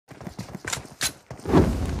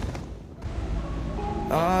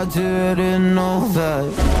I didn't know that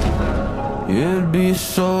it'd be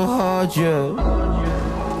so hard, yeah,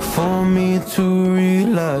 for me to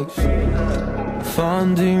relax,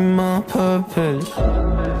 finding my purpose.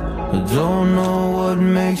 I don't know what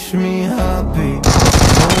makes me happy,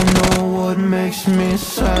 don't know what makes me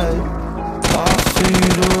sad. I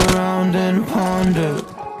sit around and ponder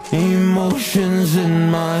emotions in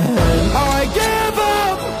my head. I give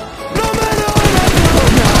up, no matter what I do.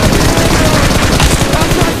 I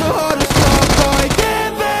try so hard to stop, I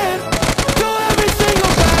give in to every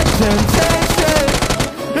single bad temptation.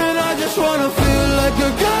 And I just wanna feel like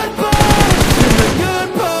a good person, a good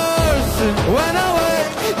person. When I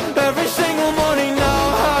wake every single morning now,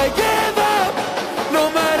 I give up. No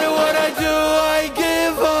matter what I do, I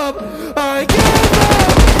give up. I give up.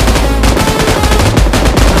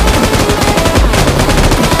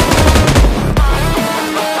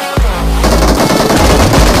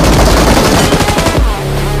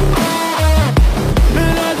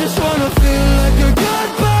 And I just wanna feel like a good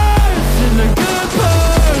person, a good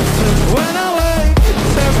person. When I wake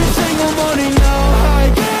every single morning now, I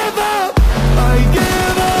give up. I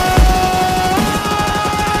give up.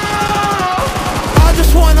 I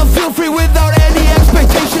just wanna feel free without any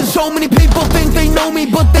expectations. So many people think they know me,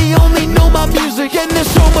 but they only know my music. And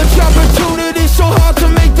there's so much opportunity, so hard to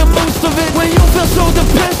make the most of it. When you feel so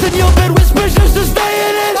depressed and your bed whispers just to stay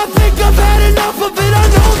in it, I think I've had enough of it. I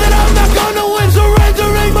know that I'm not gonna win,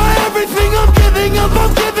 surrendering my everything. I'm giving up,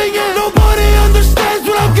 I'm giving in. Nobody understands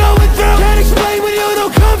what I'm going through. Can't explain when you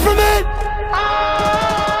don't come from it.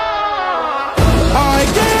 I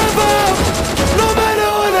give up, no matter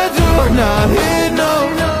what I do. I'm not here, no.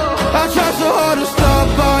 I try so hard to stop,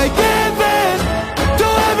 I give in to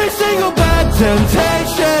every single bad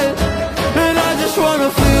temptation.